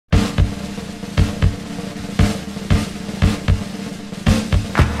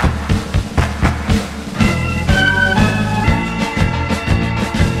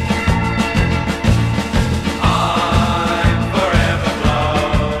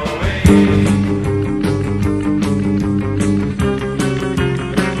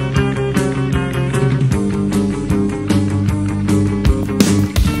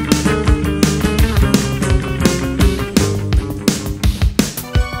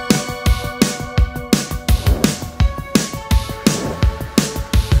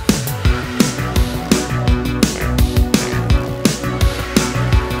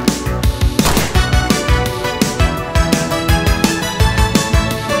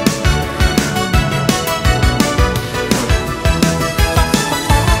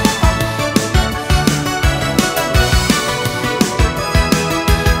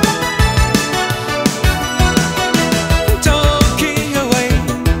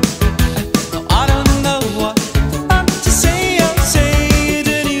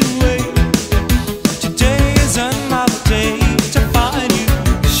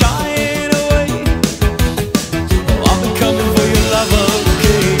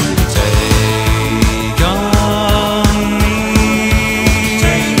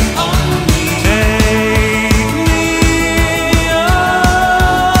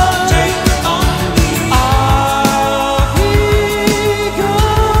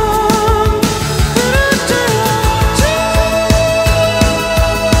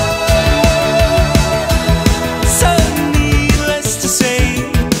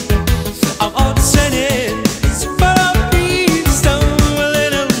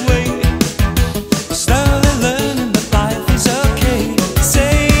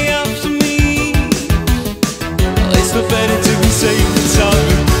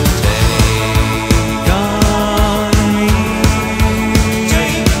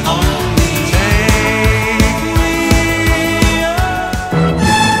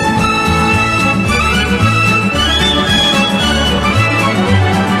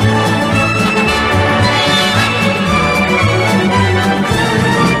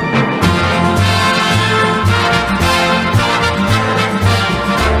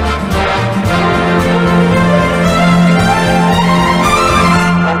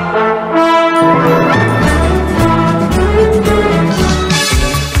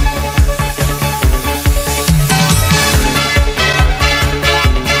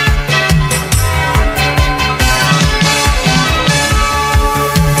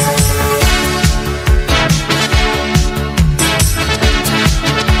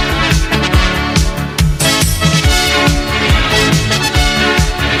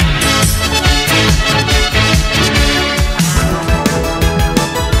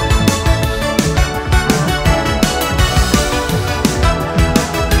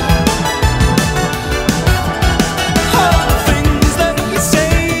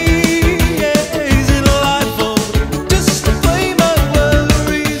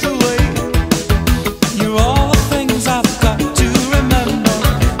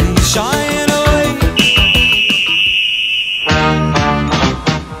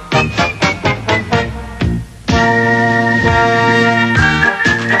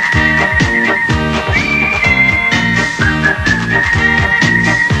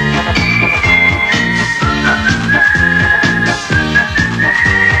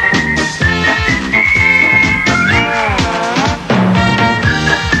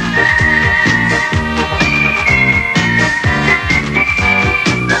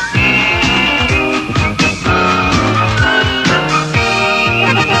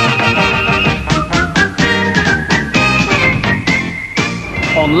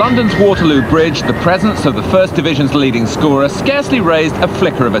On London's Waterloo Bridge, the presence of the First Division's leading scorer scarcely raised a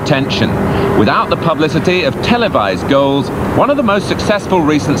flicker of attention. Without the publicity of televised goals, one of the most successful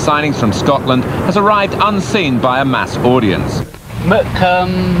recent signings from Scotland has arrived unseen by a mass audience.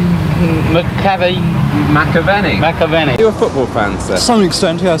 McAvennie. You're a football fan, sir? To some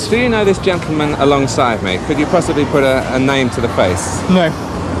extent, yes. Do you know this gentleman alongside me? Could you possibly put a name to the face? No.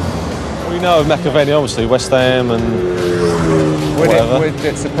 We know of McAvennie, obviously, West Ham and Would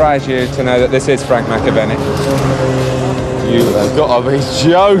it surprise you to know that this is Frank McAvennie? You have got to be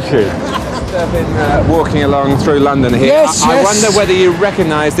joking. I've been walking along through London here. Yes, I wonder whether you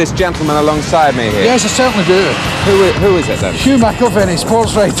recognise this gentleman alongside me here. Yes, I certainly do. Who is it then? Hugh McAvennie,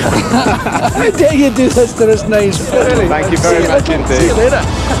 sports writer. How dare you do this to this nice Really? Thank you very much indeed. See you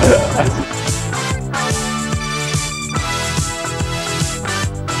later.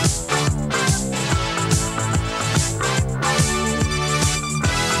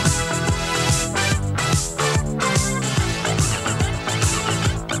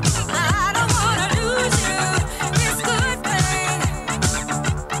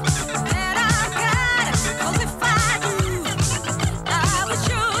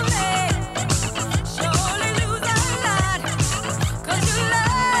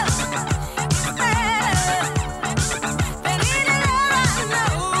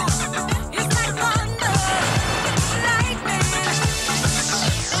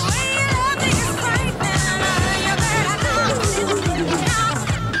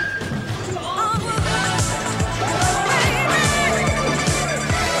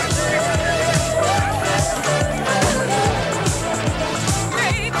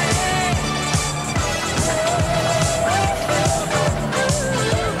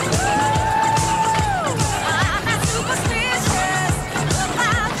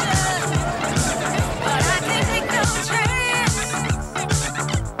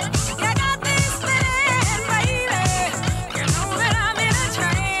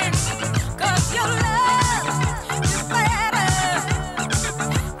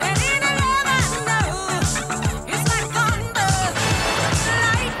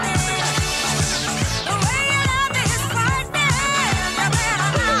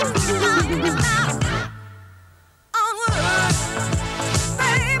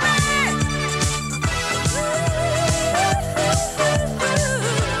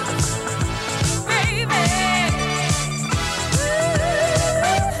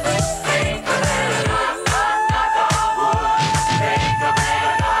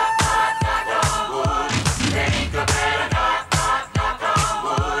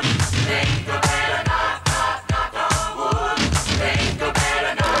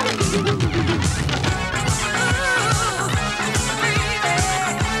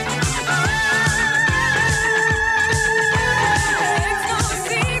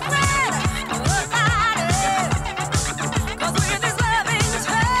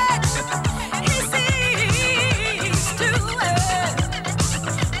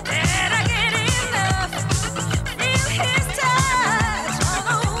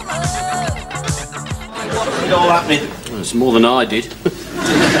 It's more than I did.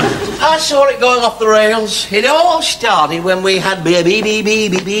 I saw it going off the rails. It all started when we had baby.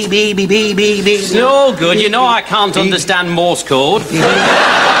 It's no good. You know I can't understand Morse code. I'm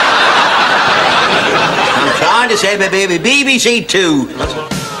trying to say baby, BBC 2.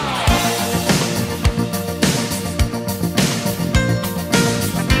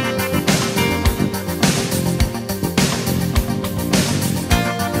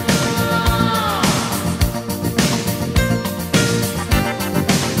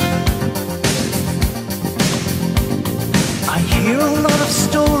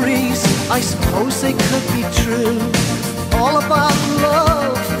 I suppose they could be true, all about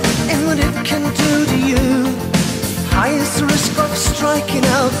love and what it can do to you. High is the risk of striking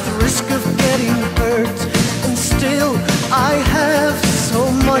out, the risk of getting hurt, and still I have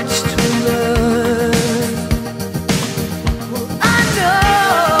so much to learn. Well, I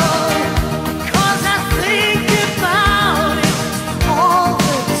know, 'cause I think about it all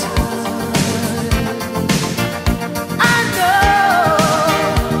the time. I know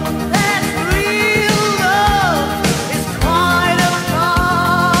that real love is quite a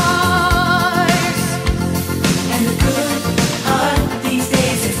price, and a good heart these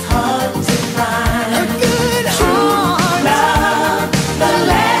days is hard to find. A good heart, love, the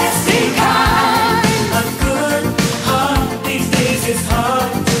lasting kind. A good heart these days is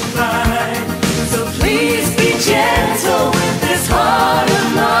hard to find. So please be gentle with this heart of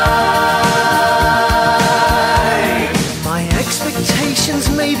mine. My expectations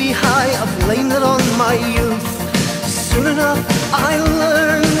may be high, I've blamed it on my youth. Soon enough I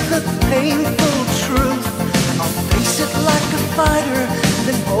learn the painful truth. I'll face it like a fighter,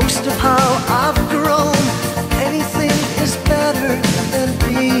 then boast of how I've grown. Anything is better than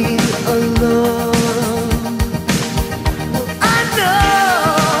being alone. I know,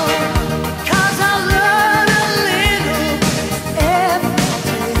 'cause I learn a little every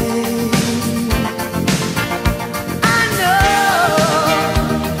day. I know,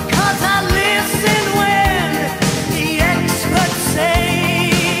 'cause I listen when the experts say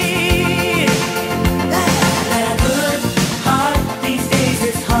that a good heart these days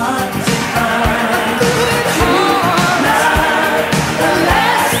is hard to find. Good heart, love, the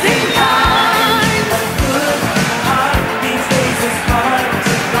lasting kind. A good heart these days is hard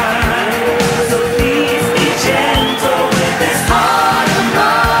to find. So please be gentle with this heart of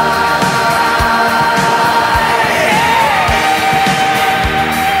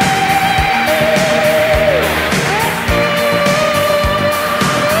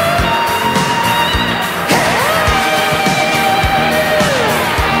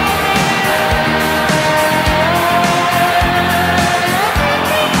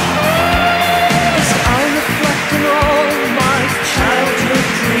As I reflect on all my childhood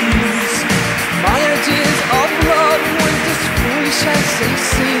dreams, my ideas of love weren't as foolish as they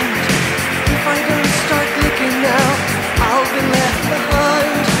seemed. If I don't start looking now, I'll be left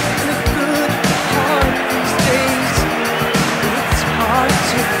behind. And a good heart these days, it's hard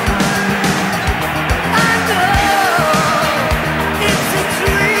to find. I know it's a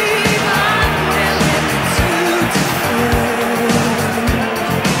dream I'm willing to defend.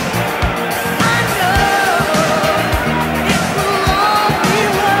 I know it will all be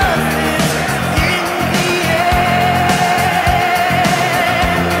worth it in the end.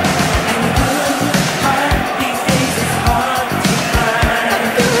 And a good heart these days is hard to find. A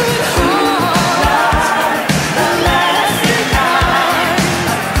good heart, the lasting kind.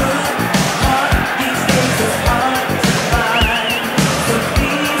 A good heart these days is hard to find. So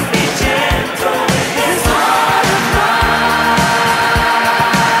please be gentle with this heart of mine.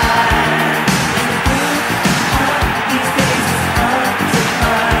 These days is hard to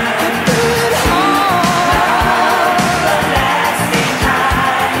find. A good heart, the lasting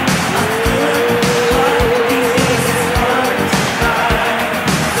kind. A good heart these days is hard to find.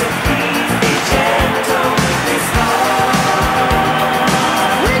 So please be gentle with this heart.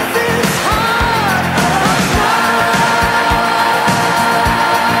 With this heart of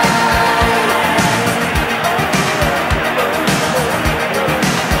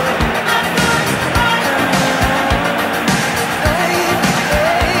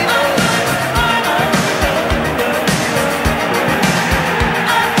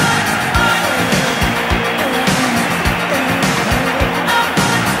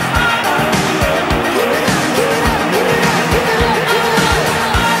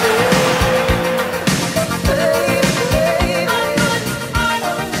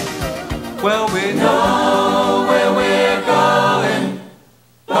Well, we know where we're going,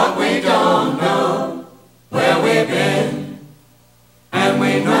 but we don't know where we've been. And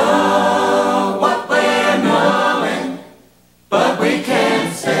we know what we're knowing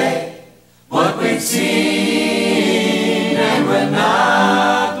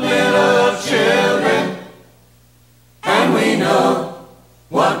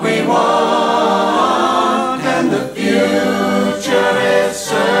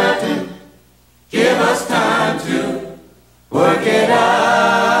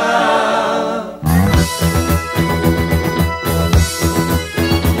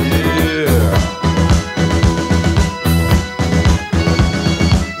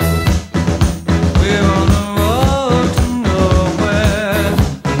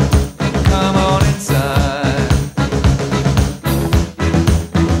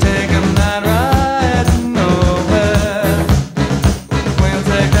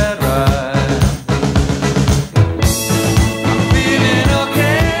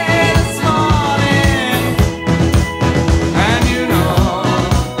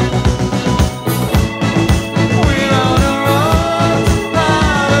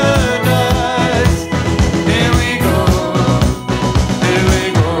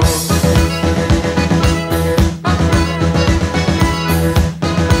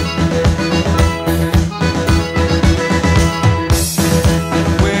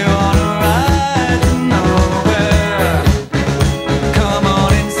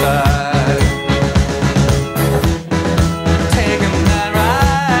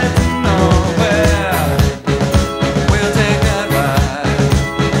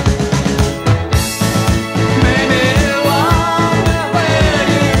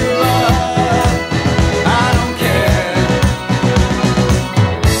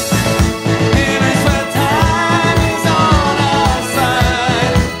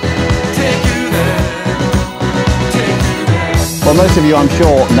Well, most of you, I'm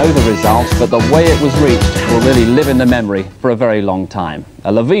sure, know the result, but the way it was reached will really live in the memory for a very long time.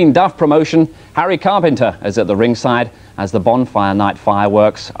 A Levine Duff promotion, Harry Carpenter is at the ringside as the bonfire night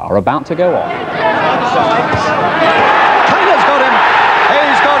fireworks are about to go off. Taylor's got him,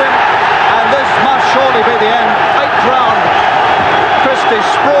 he's got him, and this must surely be the end. 8th round. Christie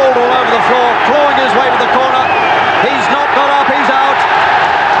sprawled all over the floor, clawing his way to the corner. He's not got up, he's out.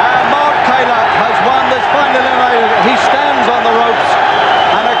 And Mark Taylor has won this final eliminator. He stands on the ropes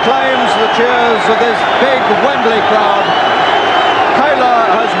and acclaims the cheers of this big Wembley crowd. Taylor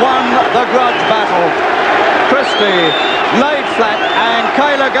has won the grudge battle. Christie laid flat, and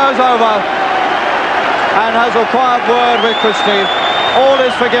Taylor goes over and has a quiet word with Christie. All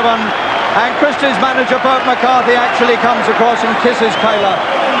is forgiven, and Christie's manager Bert McCarthy actually comes across and kisses Taylor.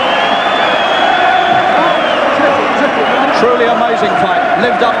 Truly amazing fight,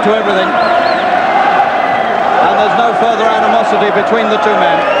 lived up to everything, and there's no further animosity between the two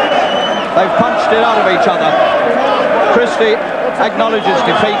men. They've punched it out of each other. Christie acknowledges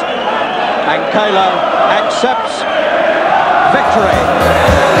defeat, and Taylor accepts victory.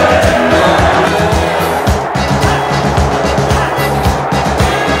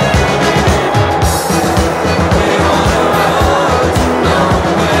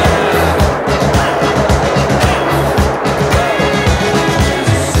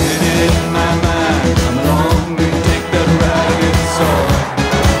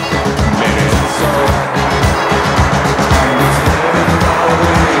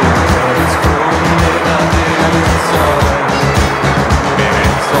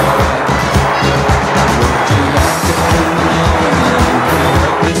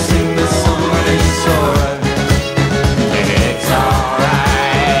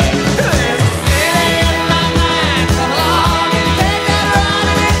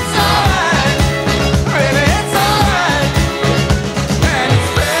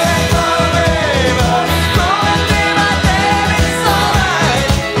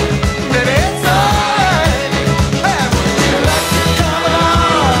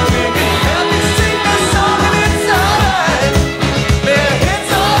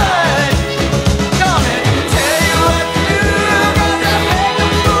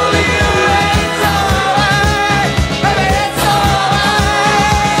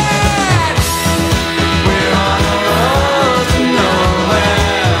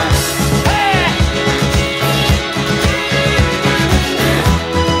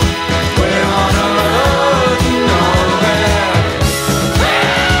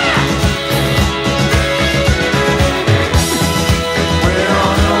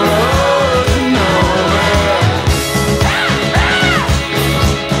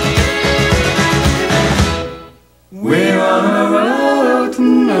 We're on a road to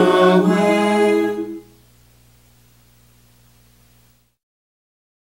nowhere.